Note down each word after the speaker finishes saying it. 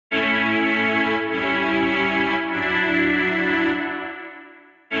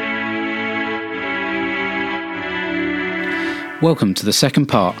Welcome to the second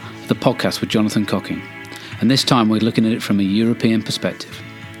part of the podcast with Jonathan Cocking, and this time we're looking at it from a European perspective.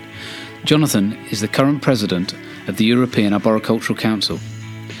 Jonathan is the current president of the European Arboricultural Council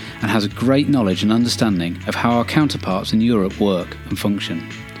and has a great knowledge and understanding of how our counterparts in Europe work and function.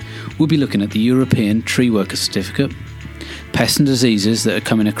 We'll be looking at the European Tree Worker Certificate, pests and diseases that are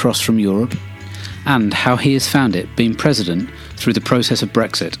coming across from Europe, and how he has found it being president through the process of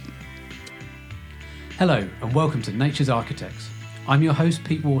Brexit. Hello and welcome to Nature's Architects. I'm your host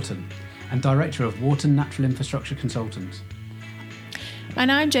Pete Wharton and Director of Wharton Natural Infrastructure Consultants.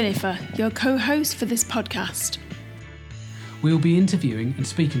 And I'm Jennifer, your co-host for this podcast. We will be interviewing and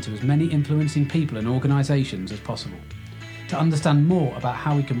speaking to as many influencing people and organisations as possible to understand more about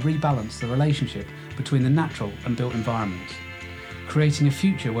how we can rebalance the relationship between the natural and built environments, creating a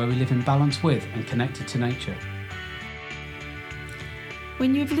future where we live in balance with and connected to nature.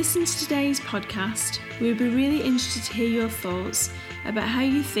 When you've listened to today's podcast, we would be really interested to hear your thoughts about how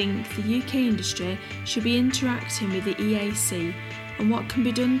you think the UK industry should be interacting with the EAC and what can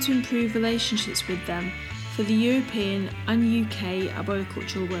be done to improve relationships with them for the European and UK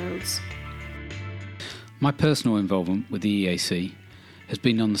arboricultural worlds. My personal involvement with the EAC has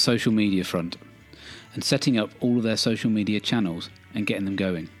been on the social media front and setting up all of their social media channels and getting them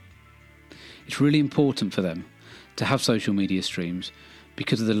going. It's really important for them to have social media streams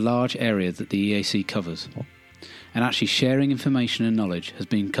because of the large area that the EAC covers. And actually sharing information and knowledge has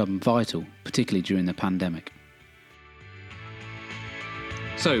become vital, particularly during the pandemic.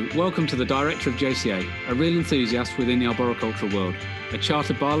 So, welcome to the Director of JCA, a real enthusiast within the arboricultural world, a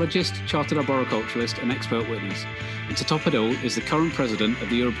chartered biologist, chartered arboriculturalist and expert witness. And to top it all is the current President of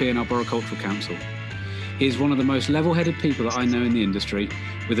the European Arboricultural Council. He is one of the most level-headed people that I know in the industry,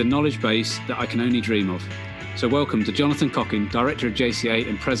 with a knowledge base that I can only dream of. So welcome to Jonathan Cocking, Director of JCA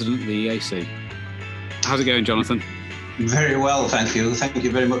and President of the EAC. How's it going, Jonathan? Very well, thank you. Thank you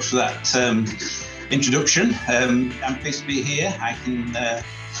very much for that introduction. I'm pleased to be here. I can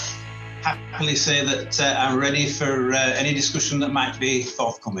happily say that I'm ready for any discussion that might be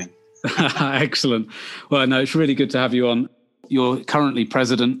forthcoming. Excellent. Well, no, it's really good to have you on. You're currently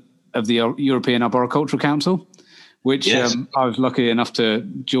President of the European Arboricultural Council, which yes. I was lucky enough to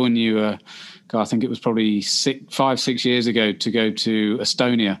join you I think it was probably 5-6 years ago to go to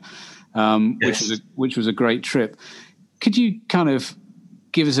Estonia, yes. which was a great trip. Could you kind of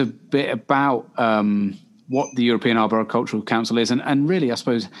give us a bit about what the European Arboricultural Council is and really, I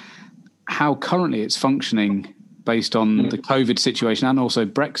suppose, how currently it's functioning based on the COVID situation and also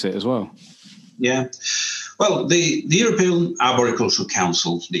Brexit as well? Yeah. Well, the European Arboricultural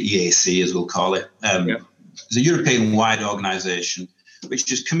Council, the EAC as we'll call it, is a European-wide organisation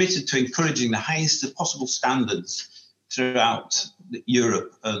which is committed to encouraging the highest possible standards throughout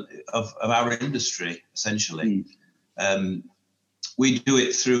Europe of our industry, essentially. We do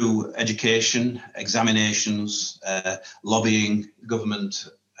it through education, examinations, lobbying, government,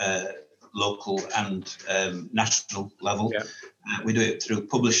 local and national level. Yeah. We do it through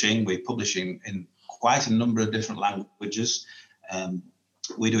publishing. We're publishing in quite a number of different languages.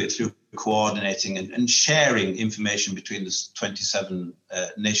 We do it through coordinating and sharing information between the 27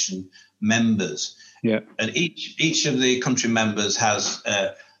 nation members. Yeah. And each of the country members has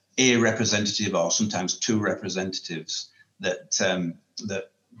a representative or sometimes two representatives that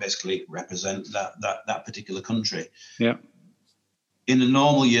basically represent that particular country. Yeah. In a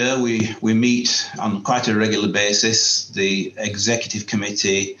normal year, we meet on quite a regular basis. The executive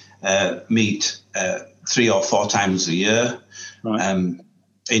committee meet 3 or 4 times a year. Right.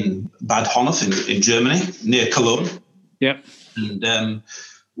 In Bad Honnef in Germany, near Cologne. Yep. And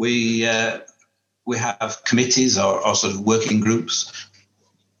we have committees or sort of working groups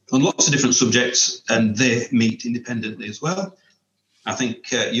on lots of different subjects, and they meet independently as well. I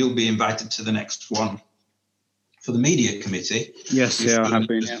think you'll be invited to the next one for the media committee. Yes, yeah, I have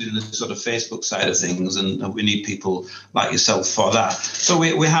been. Doing the sort of Facebook side of things, and we need people like yourself for that. So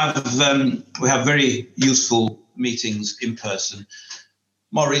we have very useful meetings in person.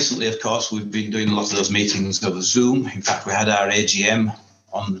 More recently, of course, we've been doing a lot of those meetings over Zoom. In fact, we had our AGM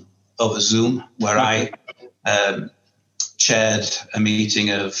over Zoom, where I chaired a meeting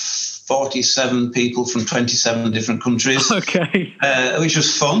of 47 people from 27 different countries. Okay. Which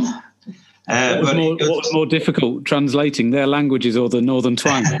was fun. What was more difficult, translating their languages or the northern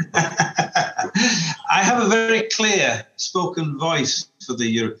twang? I have a very clear spoken voice for the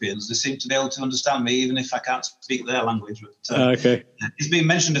Europeans. They seem to be able to understand me, even if I can't speak their language. But, okay. It's been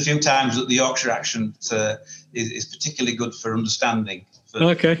mentioned a few times that the Yorkshire accent is particularly good for understanding.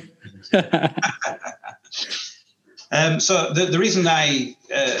 Okay. So the reason I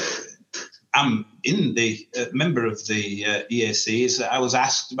I'm in the member of the EAC. I was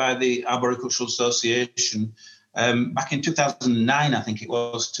asked by the Arboricultural Association back in 2009, I think it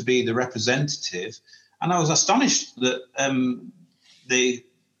was, to be the representative. And I was astonished that they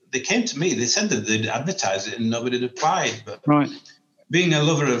came to me. They said that they'd advertise it and nobody had applied. But being a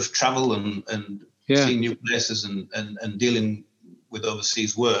lover of travel and seeing new places and dealing with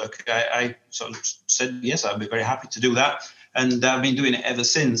overseas work, I sort of said, yes, I'd be very happy to do that. And I've been doing it ever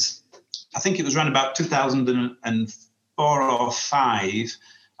since. I think it was around about 2004 or 5.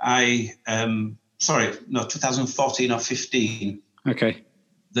 2014 or 15. Okay.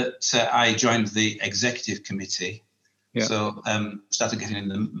 That I joined the executive committee. Yeah. So started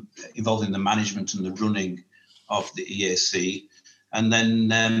getting involved in the management and the running of the EAC. And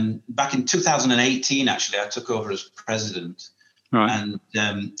then back in 2018, actually, I took over as president. Right. And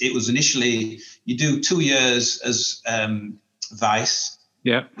it was initially, you do 2 years as vice,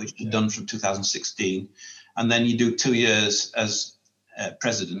 which you've done from 2016. And then you do 2 years as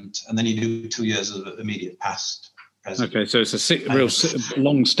president. And then you do 2 years of immediate past president. Okay, so it's a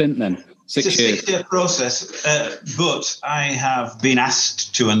long stint then. 6 years. It's a 6-year process. But I have been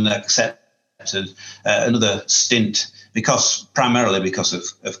asked to and accepted another stint primarily because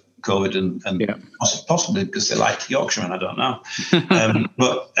of COVID and possibly because they like Yorkshiremen, I don't know.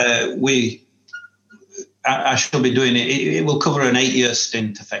 But I shall be doing it. It will cover an 8-year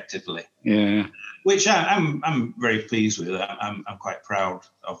stint effectively. Yeah. Which I'm very pleased with. I'm quite proud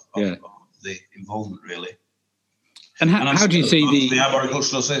of the involvement, really. And how do you see the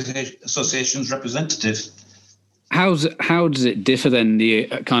Arboricultural Association's representative? How does it differ then, the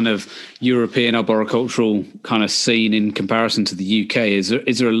kind of European arboricultural kind of scene in comparison to the UK? Is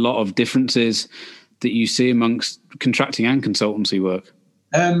there a lot of differences that you see amongst contracting and consultancy work?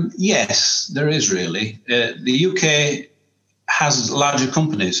 Yes, there is really. The UK has larger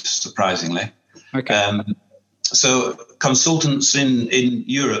companies, surprisingly. Okay. So consultants in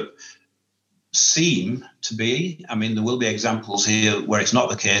Europe seem to be, I mean, there will be examples here where it's not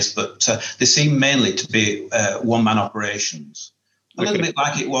the case, but they seem mainly to be one-man operations. A little bit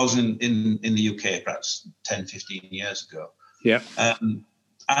like it was in the UK, perhaps 10, 15 years ago. Yeah.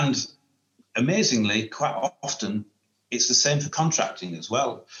 And amazingly, quite often, it's the same for contracting as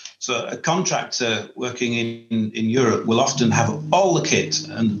well. So a contractor working in Europe will often have all the kit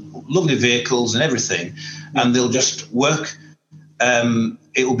and lovely vehicles and everything, and they'll just work.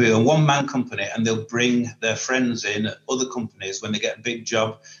 It will be a one-man company, and they'll bring their friends in at other companies when they get a big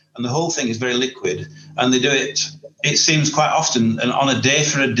job, and the whole thing is very liquid. And they do it, it seems quite often, and on a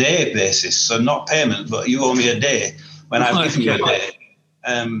day-for-a-day basis, so not payment, but you owe me a day when I've given you a day.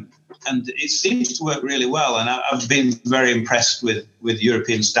 And it seems to work really well, and I've been very impressed with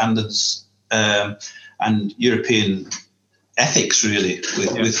European standards and European ethics, really,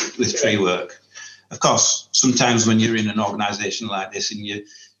 with tree work. Of course, sometimes when you're in an organisation like this and you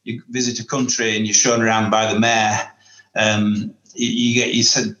visit a country and you're shown around by the mayor, you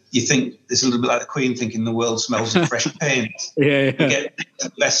think it's a little bit like the Queen thinking the world smells of fresh paint. You get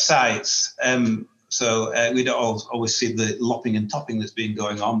less sites. So we don't always see the lopping and topping that's been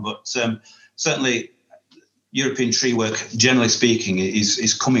going on, but certainly European tree work, generally speaking,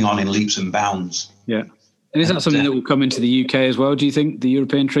 is coming on in leaps and bounds. Yeah. And is that something that will come into the UK as well, do you think, the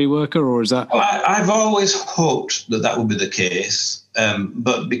European tree worker, or is that... Well, I've always hoped that would be the case,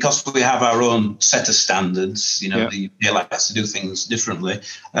 but because we have our own set of standards, the UK likes to do things differently,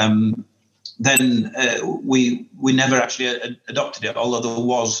 then we never actually adopted it, although there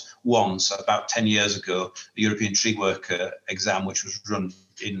was once, about 10 years ago, the European tree worker exam, which was run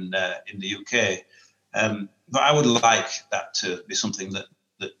in the UK. But I would like that to be something that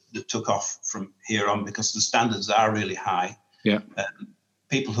took off from here on, because the standards are really high. Yeah.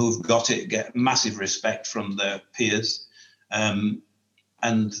 People who've got it get massive respect from their peers, and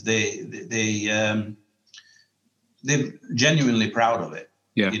they're genuinely proud of it.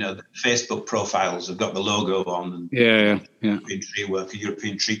 Yeah. The Facebook profiles have got the logo on. European tree worker,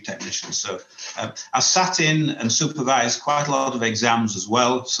 European tree technician. So I sat in and supervised quite a lot of exams as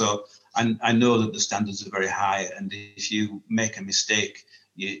well. So I know that the standards are very high, and if you make a mistake,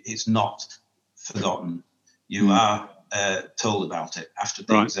 it's not forgotten. You are told about it after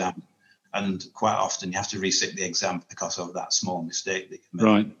the exam, and quite often you have to resit the exam because of that small mistake that you made.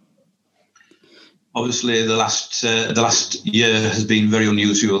 Right. Obviously, the last year has been very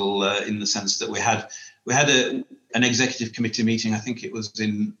unusual in the sense that we had an executive committee meeting. I think it was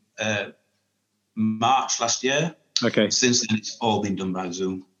in March last year. Okay. Since then, it's all been done by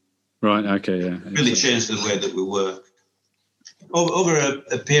Zoom. Right. Okay. Yeah. Really changed the way that we work. Over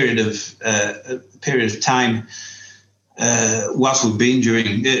a period of time, whilst we've been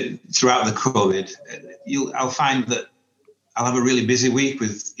throughout the COVID, I'll find that I'll have a really busy week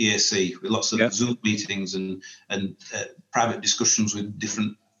with EAC, with lots of Zoom meetings and private discussions with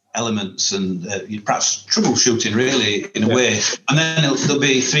different elements and perhaps troubleshooting really in a way. And then there'll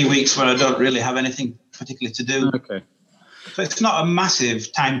be 3 weeks where I don't really have anything particularly to do. Okay. So it's not a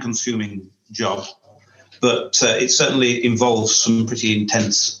massive time-consuming job, but it certainly involves some pretty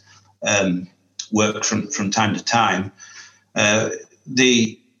intense work from time to time.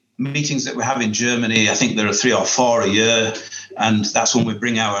 The meetings that we have in Germany, I think there are 3 or 4 a year, and that's when we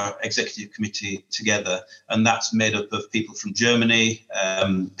bring our executive committee together, and that's made up of people from Germany,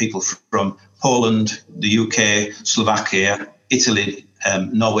 people from Poland, the UK, Slovakia, Italy,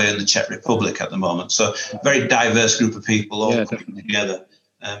 Norway and the Czech Republic at the moment. So a very diverse group of people all coming together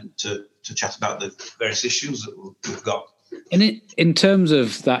to chat about the various issues that we've got. In terms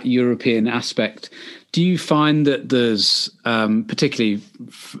of that European aspect, do you find that there's, particularly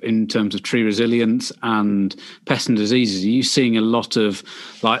in terms of tree resilience and pests and diseases, are you seeing a lot of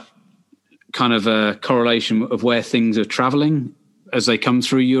kind of a correlation of where things are travelling as they come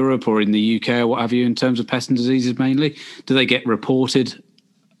through Europe or in the UK or what have you, in terms of pests and diseases mainly? Do they get reported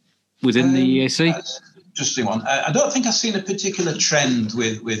within the EAC? Interesting one. I don't think I've seen a particular trend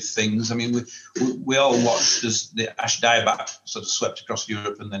with things. I mean, we all watched as the ash dieback sort of swept across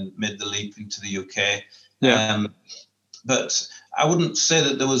Europe and then made the leap into the UK. Yeah. But I wouldn't say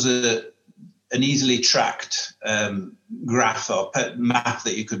that there was an easily tracked graph or map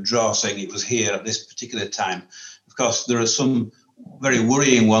that you could draw saying it was here at this particular time. Of course, there are some very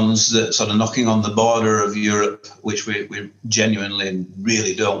worrying ones that sort of knocking on the border of Europe, which we genuinely and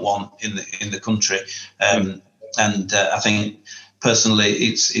really don't want in the country. And I think personally,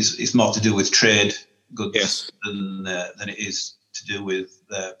 it's more to do with trade goods than it is to do with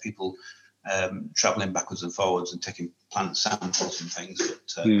people travelling backwards and forwards and taking plant samples and things.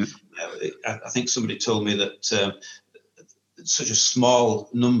 But I think somebody told me that such a small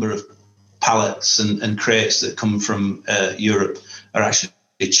number of pallets and crates that come from Europe are actually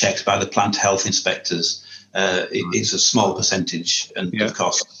checked by the plant health inspectors. It's a small percentage, and of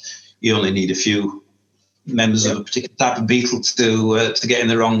course, you only need a few members of a particular type of beetle to get in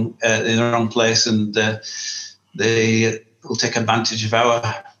the wrong place, and they will take advantage of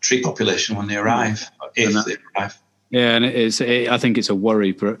our tree population when they arrive, if they arrive. Yeah, and I think it's a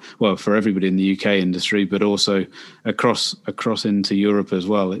worry for everybody in the UK industry, but also across into Europe as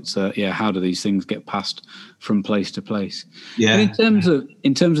well. It's how do these things get passed from place to place? Yeah. But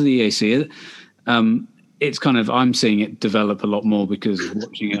in terms of the EAC, it's kind of, I'm seeing it develop a lot more because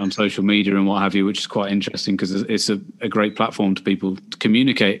watching it on social media and what have you, which is quite interesting because it's a great platform to people to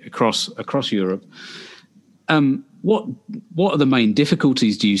communicate across Europe. What are the main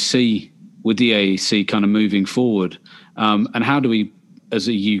difficulties do you see with the EAC kind of moving forward? And how do we, as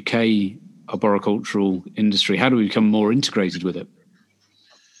a UK arboricultural industry, how do we become more integrated with it?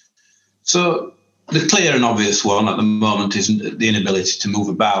 So the clear and obvious one at the moment is the inability to move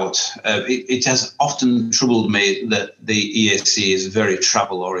about. It has often troubled me that the EAC is very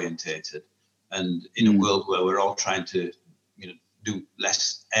travel orientated, and in a world where we're all trying to do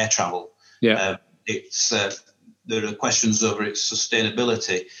less air travel, there are questions over its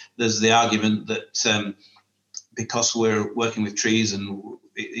sustainability. There's the argument that because we're working with trees and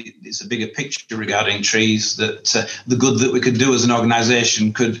it's a bigger picture regarding trees, that the good that we could do as an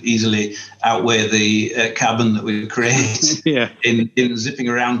organisation could easily outweigh the carbon that we create in zipping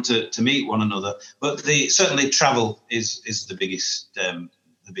around to meet one another. But certainly travel is the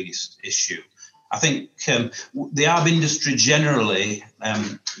biggest issue. I think the ARB industry generally,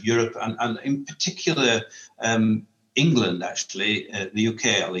 Europe and in particular England, actually, the UK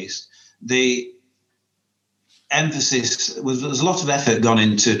at least, the emphasis there's a lot of effort gone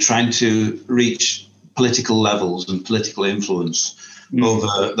into trying to reach political levels and political influence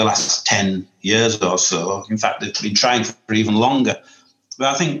over the last 10 years or so. In fact, they've been trying for even longer.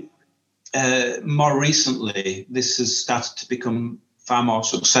 But I think more recently, this has started to become far more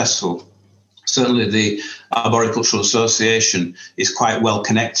successful. Certainly, the Arboricultural Association is quite well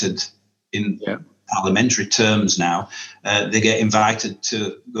connected in parliamentary terms now. They get invited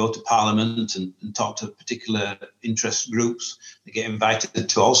to go to Parliament and talk to particular interest groups. They get invited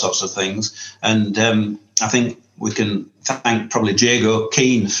to all sorts of things. And I think we can thank probably Jago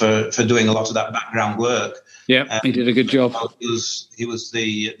Keane for doing a lot of that background work. Yeah, he did a good job. He was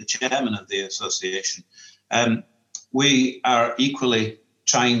the chairman of the association. We are equally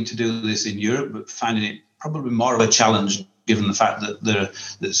trying to do this in Europe, but finding it probably more of a challenge given the fact that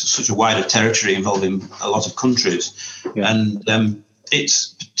there's such a wider territory involving a lot of countries. Yeah. And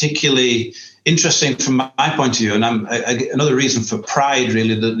it's particularly interesting from my point of view, and another reason for pride,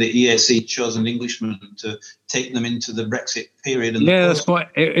 really, that the EAC chose an Englishman to take them into the Brexit period. And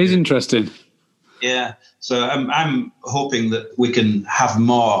it is interesting. Yeah, so I'm hoping that we can have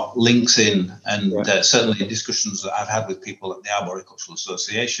more links in, and certainly discussions that I've had with people at the Arboricultural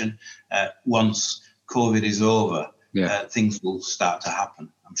Association. Once COVID is over, things will start to happen,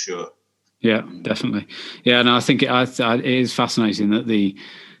 I'm sure. Yeah, definitely. Yeah, no, I think it is fascinating that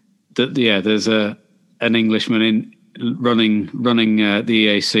there's an Englishman running the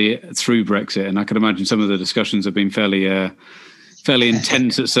EAC through Brexit, and I can imagine some of the discussions have been fairly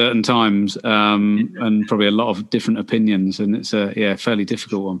intense at certain times, and probably a lot of different opinions, and it's a fairly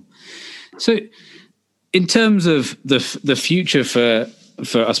difficult one. So, in terms of the future for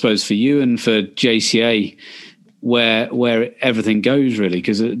I suppose for you and for JCA, where everything goes really,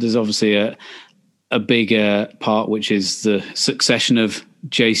 because there's obviously a bigger part which is the succession of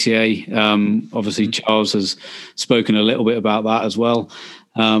JCA. Obviously, Charles has spoken a little bit about that as well,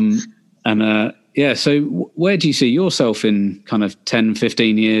 so where do you see yourself in kind of 10,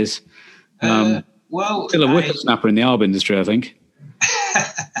 15 years? Still a whippersnapper in the ARB industry, I think.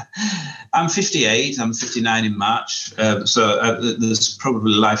 I'm 58. I'm 59 in March. So there's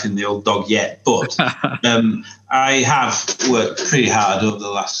probably life in the old dog yet. But I have worked pretty hard over the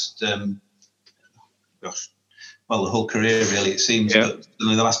last, the whole career, really, it seems. But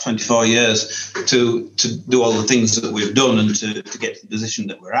in the last 24 years to do all the things that we've done and to get to the position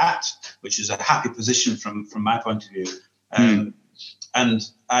that we're at, which is a happy position from my point of view. And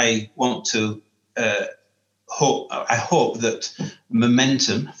I want to hope that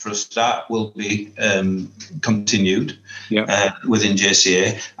momentum, for a start, will be continued within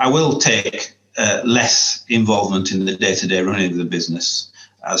JCA. I will take less involvement in the day-to-day running of the business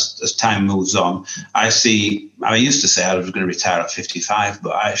as time moves on. I used to say I was going to retire at 55,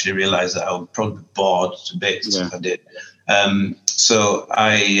 but I actually realised that I would probably be bored to bits if I did. So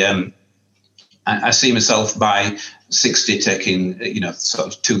I see myself by 60 taking, sort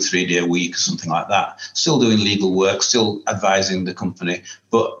of 2-3 day a week or something like that, still doing legal work, still advising the company,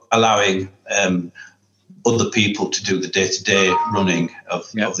 but allowing other people to do the day-to-day running of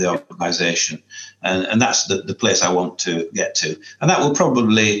the organisation. And that's the place I want to get to. And that will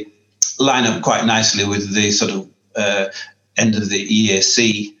probably line up quite nicely with the sort of end of the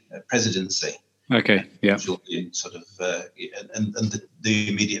EAC presidency. Okay, yeah. Sort of, and the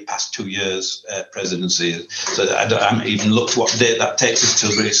immediate past 2 years presidency. So I haven't even looked what date that takes us to,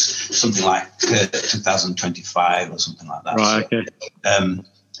 but it's something like 2025 or something like that. Right.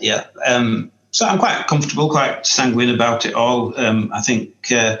 So, so I'm quite comfortable, quite sanguine about it all. I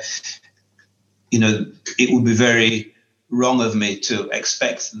think, it would be very wrong of me to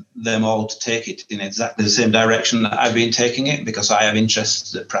expect them all to take it in exactly the same direction that I've been taking it, because I have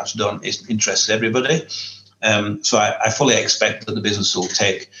interests that perhaps don't interest everybody. So I fully expect that the business will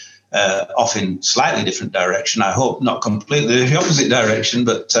take off in slightly different direction. I hope not completely the opposite direction,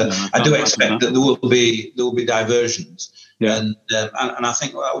 but I do expect that there will be diversions. Yeah. And I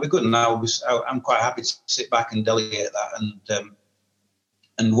think that will be good. And I'm quite happy to sit back and delegate that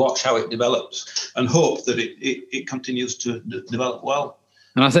and watch how it develops and hope that it continues to develop well.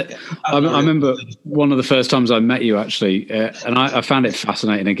 And I think I remember one of the first times I met you, actually, and I found it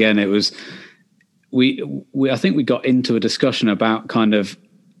fascinating. Again, it was I think we got into a discussion about kind of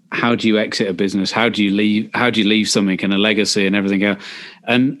how do you exit a business, how do you leave something and a legacy and everything else,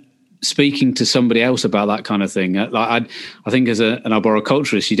 and speaking to somebody else about that kind of thing. Like I think as an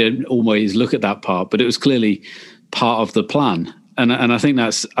arboriculturist, you don't always look at that part, but it was clearly part of the plan. And I think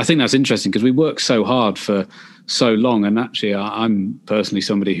that's interesting, because we work so hard for so long. And actually, I'm personally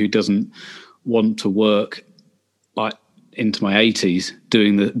somebody who doesn't want to work like into my 80s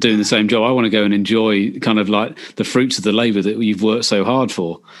doing the same job. I want to go and enjoy kind of like the fruits of the labour that you've worked so hard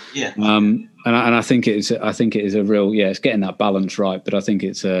for. Yeah. And I think it is a real, it's getting that balance right. But I think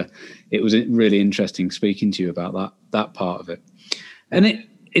it was really interesting speaking to you about that part of it. And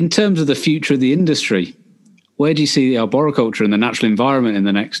in terms of the future of the industry, where do you see the arboriculture and the natural environment in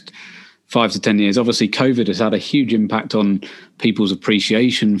the next 5 to 10 years? Obviously, COVID has had a huge impact on people's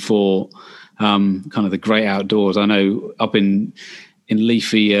appreciation for kind of the great outdoors. I know up in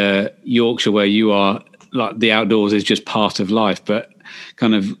leafy Yorkshire, where you are, like the outdoors is just part of life, but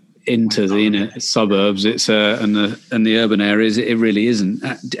kind of into the inner suburbs, it's and the urban areas, it really isn't.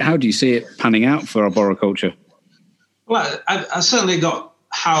 How do you see it panning out for arboriculture? Well, I certainly got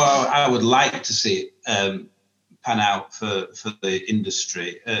how I would like to see it pan out for the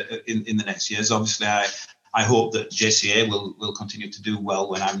industry in the next years. Obviously, I hope that JCA will continue to do well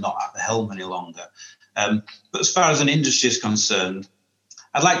when I'm not at the helm any longer. But as far as an industry is concerned,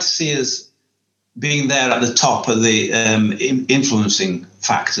 I'd like to see us being there at the top of the influencing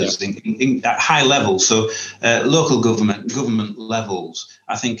factors at high levels. So local government levels,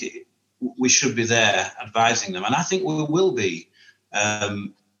 I think we should be there advising them. And I think we will be.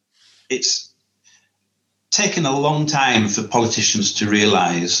 It's taken a long time for politicians to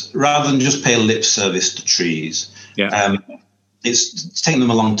realise, rather than just pay lip service to trees, it's taken them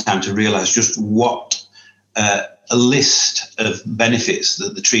a long time to realise just what a list of benefits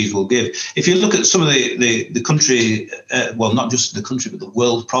that the trees will give. If you look at some of the country, well, not just the country, but the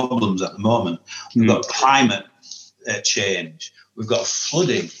world problems at the moment, we've got climate change, we've got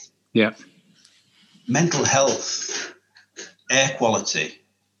flooding, mental health, air quality,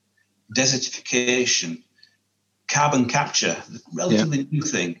 desertification, carbon capture, relatively new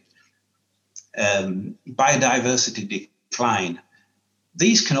thing, biodiversity decline.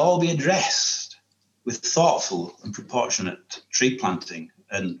 These can all be addressed with thoughtful and proportionate tree planting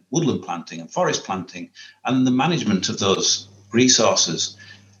and woodland planting and forest planting and the management of those resources.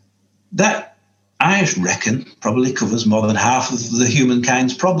 That, I reckon, probably covers more than half of the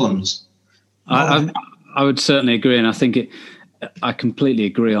humankind's problems. I would certainly agree, and I think I completely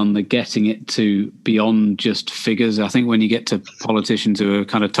agree on the getting it to beyond just figures. I think when you get to politicians who are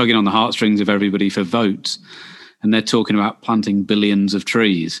kind of tugging on the heartstrings of everybody for votes, and they're talking about planting billions of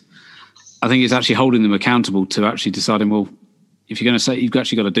trees, I think it's actually holding them accountable to actually deciding, well, if you're going to say, you've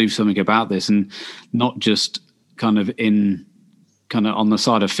actually got to do something about this, and not just kind of on the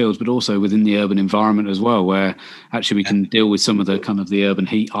side of fields, but also within the urban environment as well, where actually we can deal with some of the kind of the urban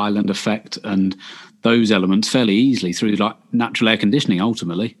heat island effect and those elements fairly easily through like natural air conditioning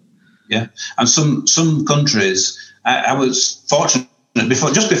ultimately. Yeah. And some countries, I was fortunate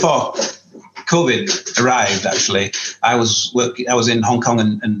just before COVID arrived, actually, I was in Hong Kong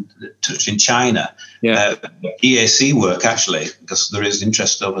and touched in China. EAC work, actually, because there is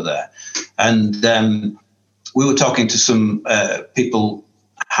interest over there. And we were talking to some people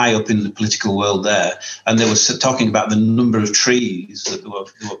high up in the political world there, and they were talking about the number of trees that they were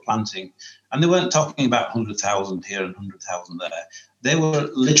planting. And they weren't talking about 100,000 here and 100,000 there. They were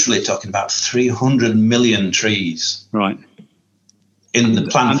literally talking about 300 million trees. Right. In the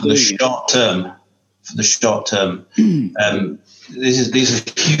plan for the short term. These are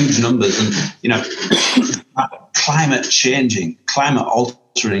huge numbers, and climate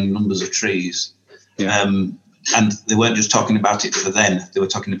altering numbers of trees. And they weren't just talking about it for then; they were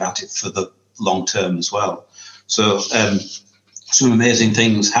talking about it for the long term as well. So some amazing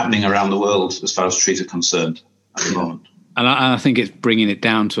things happening around the world as far as trees are concerned at the moment. And I think it's bringing it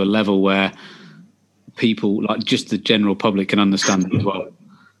down to a level where people, like just the general public, can understand it as well.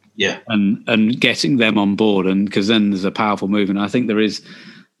 Yeah. And getting them on board, and because then there's a powerful movement. I think there is,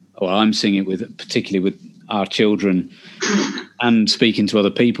 well, I'm seeing it particularly with our children and speaking to other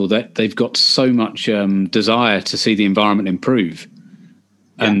people, that they've got so much desire to see the environment improve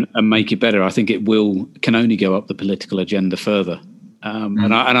and make it better. I think it can only go up the political agenda further.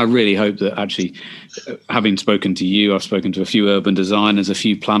 And I really hope that actually, having spoken to you, I've spoken to a few urban designers, a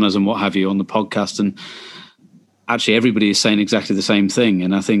few planners and what have you on the podcast, and actually everybody is saying exactly the same thing.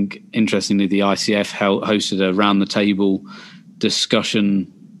 And I think, interestingly, the ICF hosted a round-the-table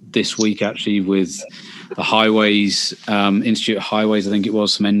discussion this week, actually, with the Highways, Institute of Highways, I think it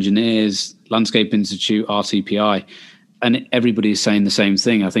was, some engineers, Landscape Institute, RTPI, and everybody is saying the same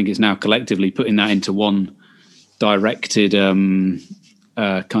thing. I think it's now collectively putting that into one directed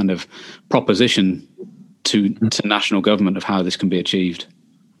kind of proposition to national government of how this can be achieved.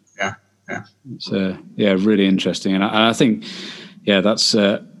 Yeah. So really interesting, and I think that's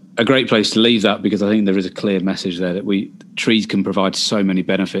a great place to leave that, because I think there is a clear message there that trees can provide so many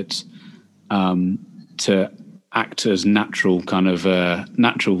benefits to act as natural kind of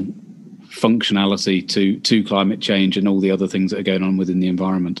natural functionality to climate change and all the other things that are going on within the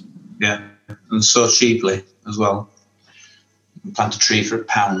environment. Yeah, and so cheaply as well. Plant a tree for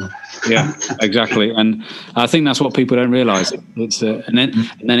 £1. Yeah, exactly. And I think that's what people don't realise. It's and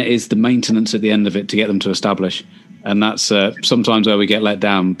then it is the maintenance at the end of it to get them to establish, and that's sometimes where we get let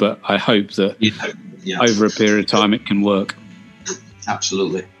down. But I hope that over a period of time it can work.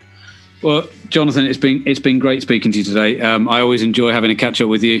 Absolutely. Well, Jonathan, it's been great speaking to you today. I always enjoy having a catch up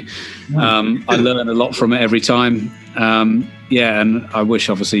with you. I learn a lot from it every time. And I wish,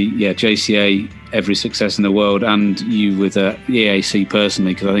 obviously, JCA every success in the world, and you with EAC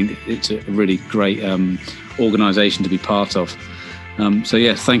personally, because I think it's a really great organisation to be part of.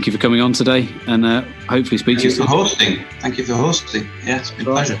 Thank you for coming on today, and hopefully speak to you soon. Thank you for hosting. Yeah, it's been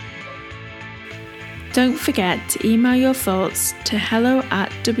a pleasure. Don't forget to email your thoughts to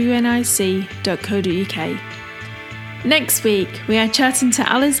hello@wnic.co.uk. Next week, we are chatting to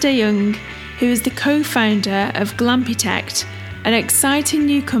Alasdair Young, who is the co-founder of Glampitect, an exciting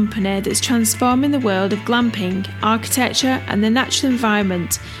new company that's transforming the world of glamping, architecture and the natural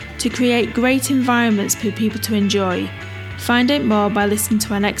environment to create great environments for people to enjoy. Find out more by listening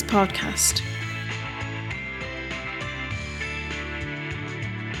to our next podcast.